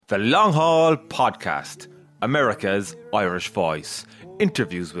The Long Haul Podcast, America's Irish Voice.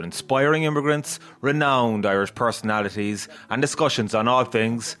 Interviews with inspiring immigrants, renowned Irish personalities, and discussions on all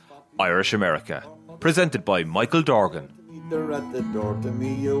things Irish America. Presented by Michael Dorgan.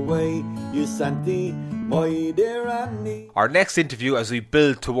 Our next interview as we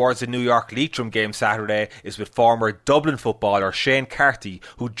build towards the New York Leitrim game Saturday is with former Dublin footballer Shane Carthy,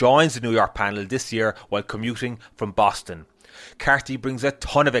 who joins the New York panel this year while commuting from Boston. Carthy brings a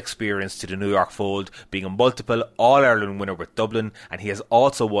ton of experience to the New York fold, being a multiple All-Ireland winner with Dublin, and he has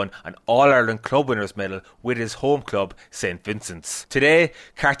also won an All-Ireland Club Winners' Medal with his home club, St Vincent's. Today,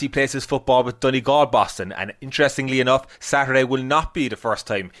 Carthy plays his football with Donegal Boston, and interestingly enough, Saturday will not be the first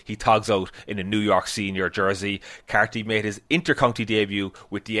time he togs out in a New York senior jersey. Carthy made his inter-county debut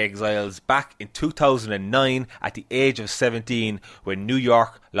with the Exiles back in 2009 at the age of 17 when New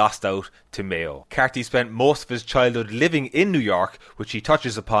York lost out to Mayo. Carthy spent most of his childhood living in New York, which he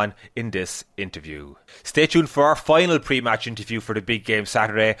touches upon in this interview. Stay tuned for our final pre-match interview for the big game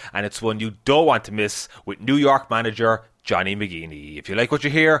Saturday, and it's one you don't want to miss with New York manager Johnny McGeaney. If you like what you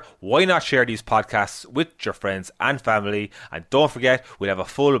hear, why not share these podcasts with your friends and family? And don't forget, we'll have a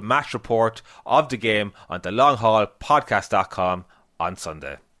full match report of the game on thelonghaulpodcast.com on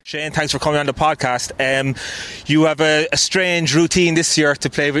Sunday. Shane, thanks for coming on the podcast. You have a strange routine this year to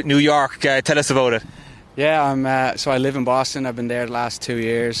play with New York. Tell us about it. Yeah, so I live in Boston. I've been there the last 2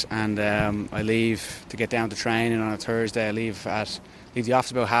 years, and I leave to get down to training on a Thursday. I leave the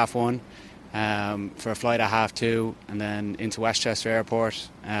office about 1:30 for a flight at 2:30, and then into Westchester Airport.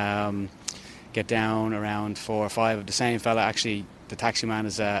 Get down around 4 or 5. The same fella, actually, the taxi man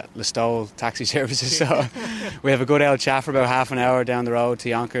is Listowel Taxi Services, so we have a good old chat for about half an hour down the road to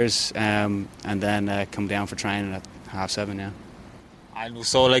Yonkers, and then come down for training at 7:30. Yeah. And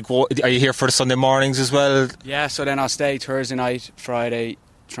so, are you here for the Sunday mornings as well? Yeah, so then I'll stay Thursday night, Friday,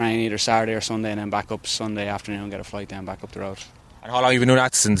 train either Saturday or Sunday, and then back up Sunday afternoon, get a flight down back up the road. And how long have you been doing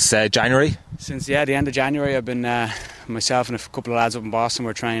that? Since January? Since the end of January. I've been myself and a couple of lads up in Boston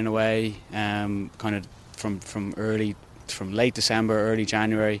were training away, kind of from late December, early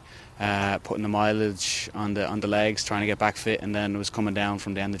January, putting the mileage on the legs, trying to get back fit, and then it was coming down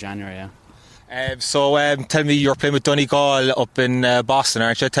from the end of January. Yeah. So tell me, you're playing with Donegal up in Boston,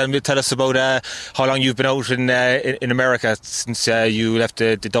 aren't you? Tell us about how long you've been out in America since you left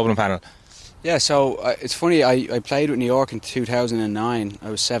the Dublin panel. Yeah, so it's funny, I played with New York in 2009. I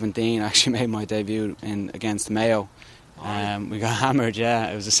was 17. I actually made my debut against Mayo. We got hammered, yeah.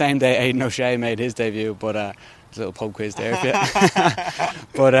 It was the same day Aidan O'Shea made his debut, but there's a little pub quiz there.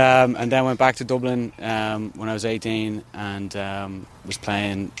 But and then went back to Dublin when I was 18, and was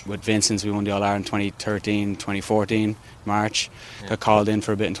playing with Vincent's. We won the All-Ireland 2013, 2014, March. Yeah. Got called in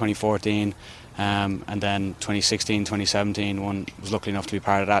for a bit in 2014, and then 2016, 2017, was lucky enough to be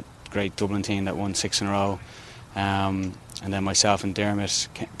part of that great Dublin team that won 6 in a row. And then myself and Dermot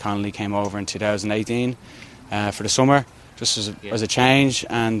Connolly came over in 2018 for the summer, just as a change,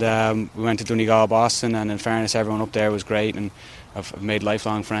 and we went to Donegal, Boston, and in fairness, everyone up there was great, and I've made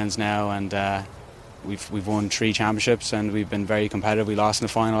lifelong friends now, and we've won 3 championships, and we've been very competitive. We lost in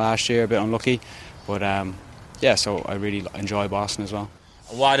the final last year, a bit unlucky, but so I really enjoy Boston as well.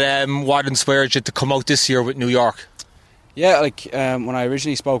 What inspired you to come out this year with New York? Yeah, when I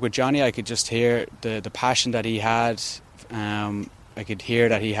originally spoke with Johnny, I could just hear the passion that he had. I could hear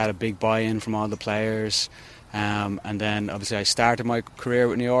that he had a big buy-in from all the players. And then obviously I started my career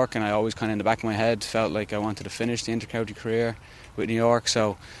with New York, and I always kind of in the back of my head felt like I wanted to finish the inter-county career with New York.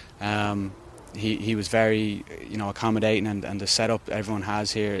 So he was very accommodating, and the setup everyone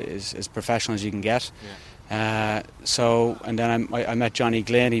has here is as professional as you can get. Yeah. And then I met Johnny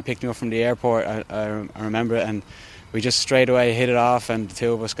Glynn. He picked me up from the airport. I remember it, and we just straight away hit it off, and the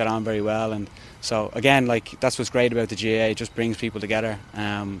two of us got on very well. And so again, that's what's great about the GAA. It just brings people together.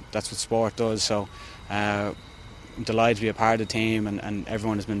 That's what sport does. So I'm delighted to be a part of the team, and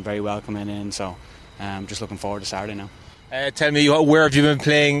everyone has been very welcoming in. So I'm just looking forward to Saturday now. Tell me, where have you been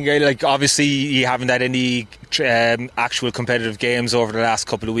playing? Obviously you haven't had any actual competitive games over the last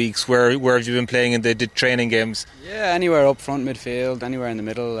couple of weeks. Where have you been playing in the training games? Yeah, anywhere up front, midfield, anywhere in the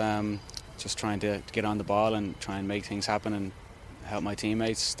middle. Just trying to get on the ball and try and make things happen and help my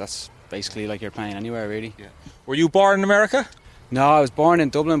teammates. That's basically like you're playing anywhere, really. Yeah. Were you born in America? No, I was born in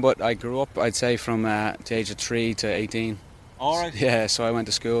Dublin, but I grew up, I'd say, from the age of 3 to 18. All right. Yeah, so I went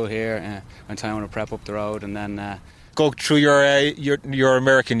to school here, went to Town Prep up the road, and then... Go through your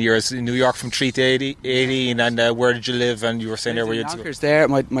American years in New York from 3 to 18, and where did you live? And you were saying there where you Yonkers there.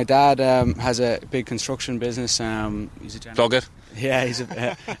 My dad has a big construction business. He's a plug it. Yeah, he's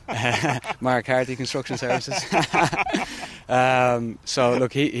Mark Carthy Construction Services. So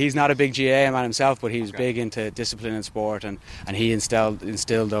look, he's not a big GAA man himself, but he was big into discipline in sport, and he instilled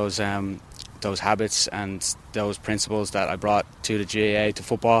those habits and those principles that I brought to the GAA, to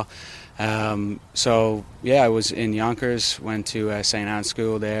football. So yeah, I was in Yonkers, went to St. Anne's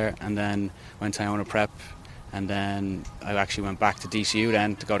School there, and then went to Iona Prep, and then I actually went back to DCU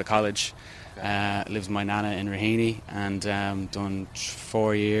then to go to college. Lived with my nana in Raheny, and done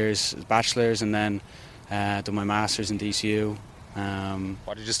 4 years as bachelor's, and then done my master's in DCU.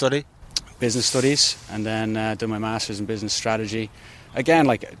 What did you study? Business studies, and then done my master's in business strategy. Again,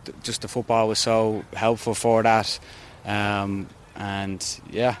 like, just the football was so helpful for that. And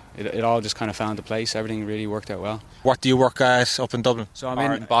yeah, it all just kind of fell into place. Everything really worked out well. What do you work at up in Dublin? So I'm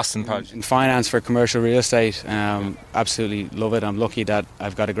in Boston, in finance for commercial real estate. Absolutely love it. I'm lucky that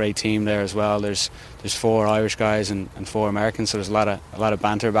I've got a great team there as well. There's 4 Irish guys and 4 Americans, so there's a lot of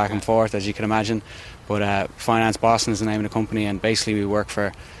banter back and forth, as you can imagine. But Finance Boston is the name of the company, and basically we work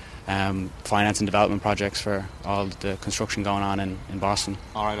for finance and development projects for all the construction going on in Boston.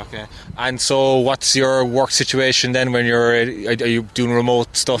 Alright, okay. And so what's your work situation then when are you doing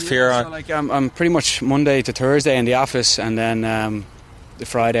remote stuff here? So like I'm pretty much Monday to Thursday in the office, and then the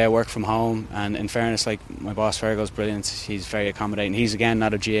Friday I work from home. And in fairness, like, my boss Fergal's brilliant. He's very accommodating. He's again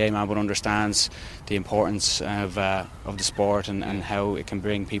not a GA man, but understands the importance of the sport and how it can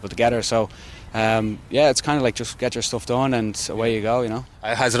bring people together. So yeah, it's kind of like just get your stuff done and away you go, you know.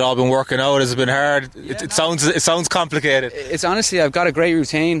 Has it all been working out? Has it been hard? It sounds complicated. It's honestly, I've got a great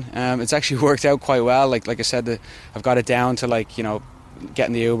routine. It's actually worked out quite well. Like I said, I've got it down to, like, you know,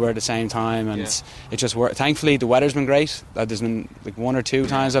 getting the Uber at the same time, and it just worked. Thankfully the weather's been great. There's been like 1 or 2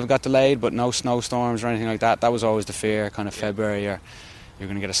 times I've got delayed, but no snowstorms or anything like that. That was always the fear, kind of February, or you're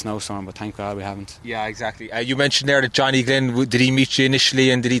going to get a snowstorm, but thank God we haven't. Yeah, exactly. You mentioned there that Johnny Glynn, did he meet you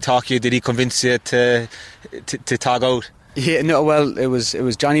initially, and did he convince you to tag out? Yeah, no, well, it was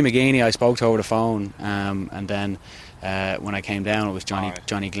Johnny McGeaney I spoke to over the phone, and then when I came down, it was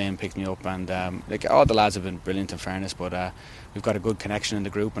Johnny Glynn picked me up, and like, all the lads have been brilliant in fairness, but we've got a good connection in the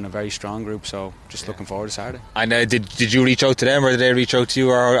group, and a very strong group, so just looking forward to Saturday. And did you reach out to them, or did they reach out to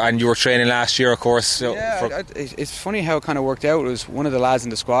you? And you were training last year, of course. So it's funny how it kind of worked out. It was one of the lads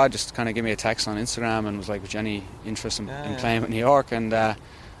in the squad just kind of gave me a text on Instagram and was like, "Was any interest in playing with New York?" And I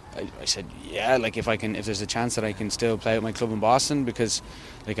said, yeah, like, if there's a chance that I can still play with my club in Boston, because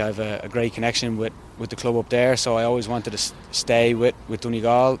like I have a great connection with the club up there, so I always wanted to stay with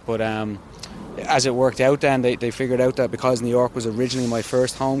Donegal. But as it worked out, then they figured out that because New York was originally my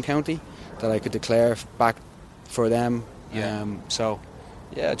first home county, that I could declare back for them. So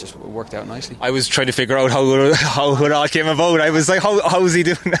yeah, it just worked out nicely. I was trying to figure out how it all came about. I was like, how is he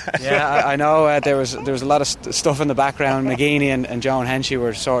doing that? Yeah, I know. There was a lot of stuff in the background. McGeaney and Joan Henchy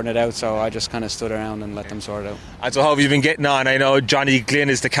were sorting it out, so I just kind of stood around and let them sort it out. And so how have you been getting on? I know Johnny Glynn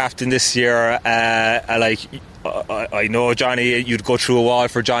is the captain this year. I know Johnny, you'd go through a wall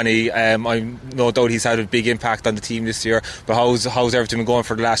for Johnny. I'm no doubt he's had a big impact on the team this year. But how's everything been going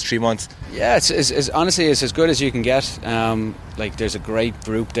for the last 3 months? Yeah, it's honestly it's as good as you can get. Like, there's a great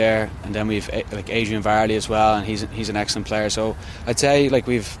group there, and then we've like Adrian Varley as well, and he's an excellent player. So I'd say, like,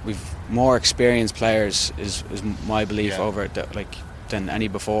 we've more experienced players is my belief over it, like, than any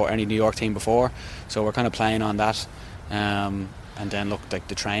New York team before. So we're kind of playing on that. And then look, like,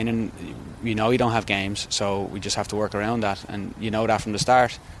 the training, you know, you don't have games, so we just have to work around that, and you know that from the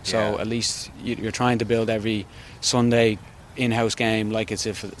start. So at least you're trying to build every Sunday in-house game like it's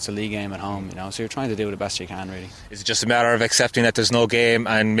if it's a league game at home, you know. So you're trying to do the best you can, really. Is it just a matter of accepting that there's no game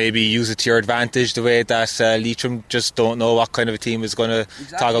and maybe use it to your advantage, the way that Leitrim just don't know what kind of a team is going to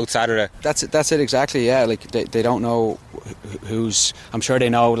tag out Saturday? That's it exactly. Yeah, like they don't know who's. I'm sure they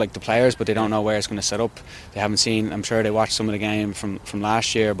know, like, the players, but they don't know where it's going to set up. They haven't seen. I'm sure they watched some of the game from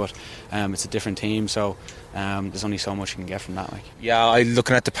last year, but it's a different team, so. There's only so much you can get from that. Like, yeah,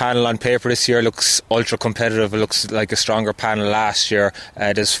 looking at the panel on paper this year, it looks ultra competitive. It looks like a stronger panel last year.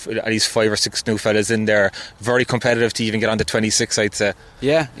 There's at least 5 or 6 new fellas in there. Very competitive to even get on the 26, I'd say.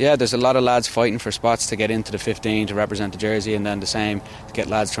 Yeah, there's a lot of lads fighting for spots to get into the 15 to represent the jersey, and then the same to get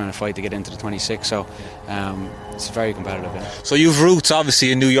lads trying to fight to get into the 26. So it's very competitive. Yeah. So you've roots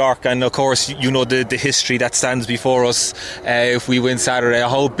obviously in New York, and of course you know the history that stands before us. If we win Saturday,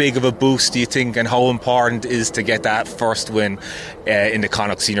 how big of a boost do you think, and how important is to get that first win in the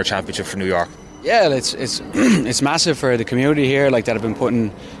Connacht Senior Championship for New York? Yeah, it's massive for the community here, like, that have been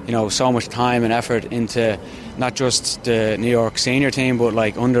putting, you know, so much time and effort into not just the New York senior team, but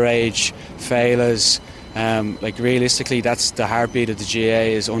like underage, Féiles. Like, realistically, that's the heartbeat of the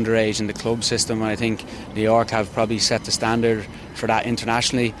GA, is underage in the club system, and I think New York have probably set the standard for that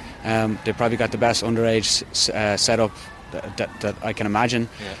internationally. They've probably got the best underage set up that I can imagine.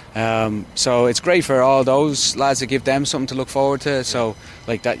 So it's great for all those lads to give them something to look forward to. So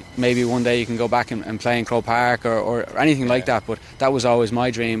like that, maybe one day you can go back and play in Croke Park or anything like that. But that was always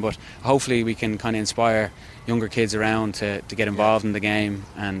my dream. But hopefully we can kind of inspire younger kids around to get involved in the game,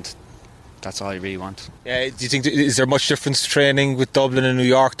 and that's all I really want. Yeah, do you think, is there much difference training with Dublin and New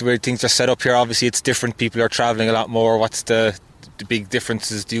York, the way things are set up here? Obviously it's different, people are travelling a lot more. What's the big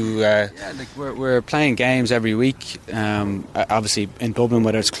differences? We're playing games every week, obviously in Dublin,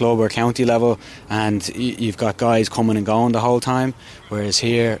 whether it's club or county level, and you've got guys coming and going the whole time, whereas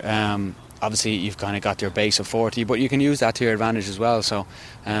here obviously you've kind of got your base of 40, but you can use that to your advantage as well. So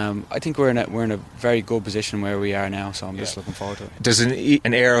I think we're in a very good position where we are now, so I'm just looking forward to it. There's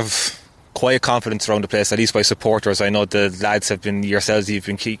an air of quiet confidence around the place, at least by supporters. I know the lads have been, yourselves, you've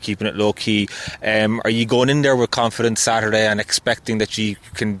been keeping it low key. Are you going in there with confidence Saturday and expecting that you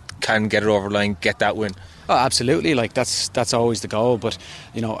can get it over the line, get that win? Oh, absolutely. Like that's always the goal. But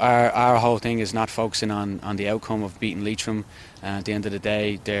you know, our whole thing is not focusing on the outcome of beating Leitrim. At the end of the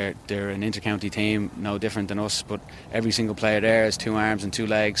day, they're an inter-county team, no different than us. But every single player there has 2 arms and 2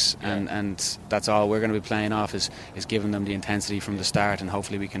 legs, and that's all we're going to be playing off is giving them the intensity from the start, and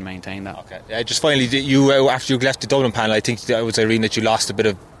hopefully we can maintain that. Okay. Just finally, you after you left the Dublin panel, I think I was reading that you lost a bit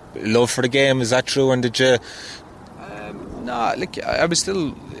of love for the game. Is that true? And did you? No, like I was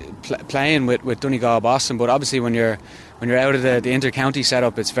still playing with Donegal Boston, but obviously when you're out of the inter-county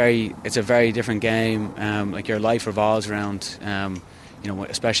setup, it's a very different game. Like your life revolves around,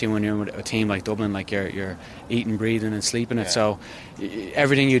 especially when you're with a team like Dublin, like you're eating, breathing and sleeping it. So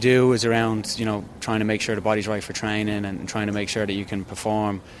everything you do is around, trying to make sure the body's right for training and trying to make sure that you can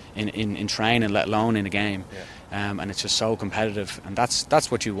perform in training, let alone in a game. And it's just so competitive, and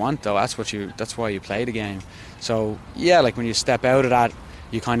that's what you want, though. That's why you play the game. So like when you step out of that,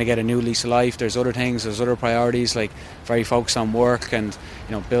 you kind of get a new lease of life. There's other things, there's other priorities, like very focused on work and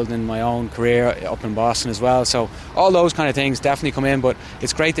building my own career up in Boston as well. So all those kind of things definitely come in, but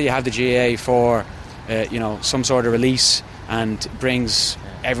it's great that you have the GAA for some sort of release, and brings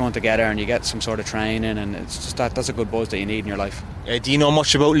everyone together, and you get some sort of training, and it's just that's a good buzz that you need in your life. Do you know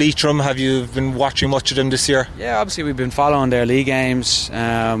much about Leitrim? Have you been watching much of them this year? Yeah, obviously we've been following their league games,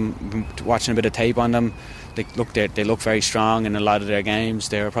 been watching a bit of tape on them. They look very strong in a lot of their games.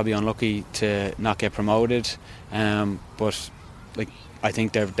 They were probably unlucky to not get promoted, but I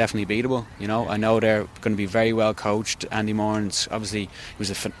think they're definitely beatable. I know they're going to be very well coached. Andy Moran's obviously, he was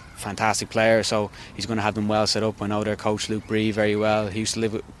a fantastic player, so he's going to have them well set up. I know their coach Luke Bree very well. He used to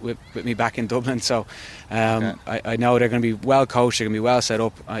live with me back in Dublin, so I know they're going to be well coached. They're going to be well set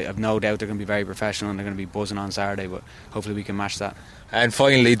up. I have no doubt they're going to be very professional, and they're going to be buzzing on Saturday. But hopefully we can match that. And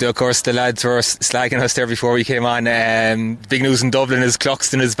finally, of course, the lads were slagging us there before we came on. Big news in Dublin is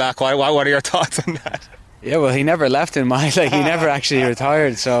Cluxton is back. What are your thoughts on that? Yeah, well, he never left in mind. He never actually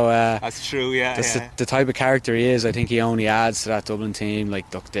retired. So that's true. That's the type of character he is. I think he only adds to that Dublin team.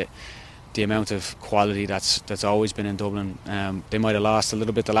 The amount of quality that's always been in Dublin. They might have lost a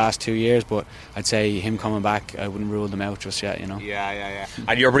little bit the last 2 years, but I'd say him coming back, I wouldn't rule them out just yet. Yeah.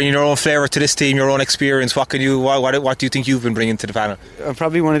 And you're bringing your own flavour to this team, your own experience. What do you think you've been bringing to the panel? I'm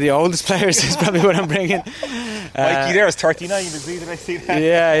probably one of the oldest players. Is probably what I'm bringing. Mikey there is 39. Did I see that?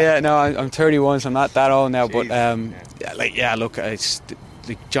 Yeah. No, I'm 31, so I'm not that old now. Jeez. But look, it's.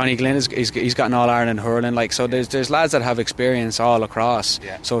 Johnny Glynn he's got an All-Ireland hurling, so there's lads that have experience all across.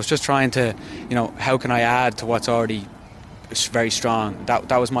 So it's just trying to, how can I add to what's already very strong.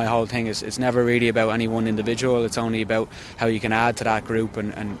 That was my whole thing. It's never really about any one individual. It's only about how you can add to that group,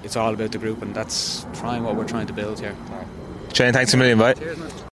 and it's all about the group, and that's what we're trying to build here. Shane, thanks a million, mate. Cheers,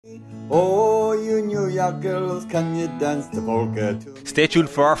 man. Oh, you New York girls, can you dance the polka too? Stay tuned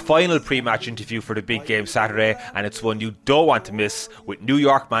for our final pre-match interview for the big game Saturday, and it's one you don't want to miss with New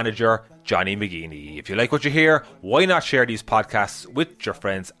York manager Johnny McGeaney. If you like what you hear, why not share these podcasts with your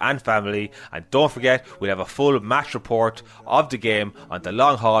friends and family? And don't forget, we'll have a full match report of the game on the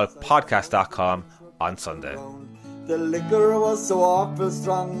longhaulpodcast.com on Sunday. The liquor was so awful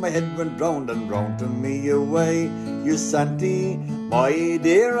strong, my head went round and round to me away. You Santy, my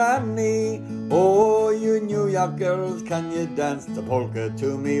dear Annie, oh, you New York girls, can you dance the polka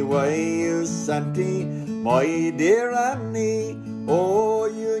to me way? You Santy, my dear Annie, oh,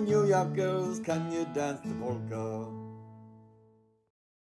 you New York girls, can you dance the polka?